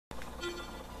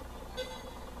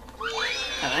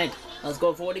Let's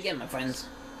go forward again, my friends.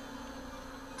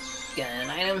 Get an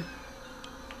item.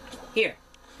 Here,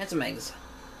 and some eggs.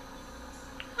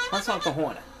 Let's honk the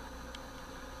horn.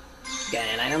 Get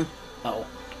an item. Oh.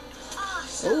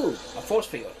 Ooh, a force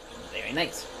field. Very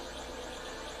nice.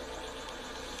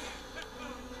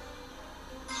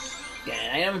 Get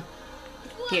an item.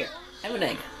 Here, have an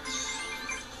egg.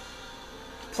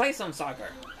 Play some soccer.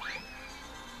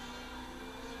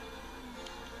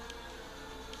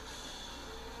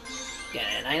 Get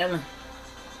an item.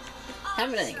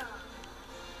 Have an egg.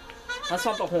 Let's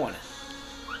hop the horn.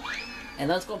 And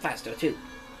let's go faster too.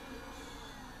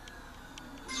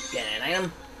 Get an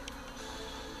item.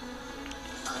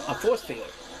 A force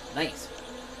field. Nice.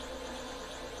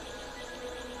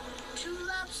 2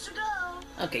 laps to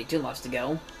go. Okay, 2 laps to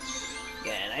go.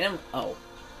 Get an item. Oh.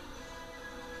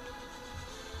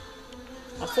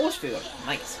 A force field.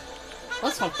 Nice.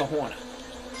 Let's hop the horn.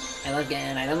 And let's get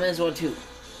an item as well too.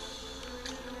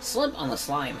 Slip on the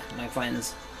slime, my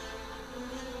friends.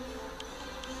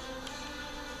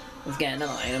 Let's get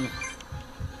another item.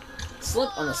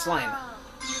 Slip on the slime.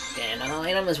 Get another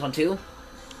item as well too.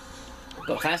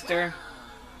 Go faster.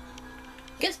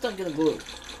 Get stuck in the glue.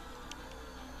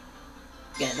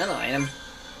 Get another item.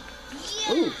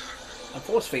 Ooh, a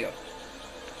force field.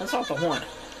 Let's hop the horn.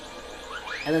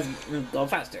 And let's go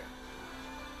faster.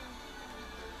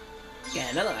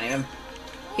 Get another item.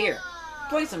 Here,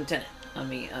 play some tennis.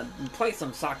 Play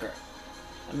some soccer.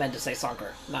 I meant to say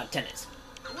soccer, not tennis.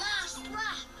 Last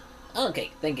lap.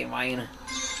 Okay, thank you, Ryan.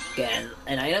 Get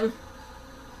an item.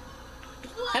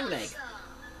 Have an egg.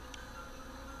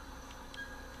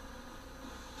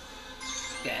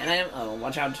 Get an item. Oh,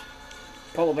 watch out.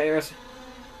 Polar bears.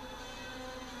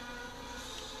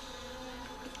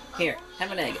 Here,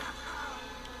 have an egg.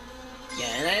 Get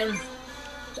an item.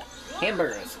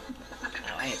 Hamburgers.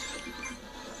 Alright.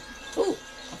 Ooh,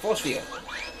 a force field.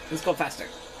 Let's go faster.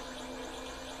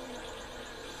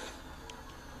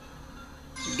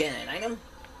 Get an item.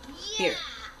 Here,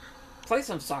 play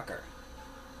some soccer.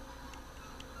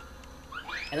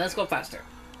 And let's go faster.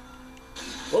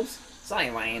 Whoops, sorry,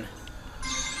 Ryan.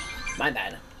 My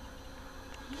bad.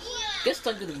 Get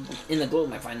stuck in the glue,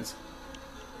 my friends.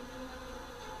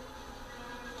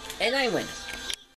 And I win.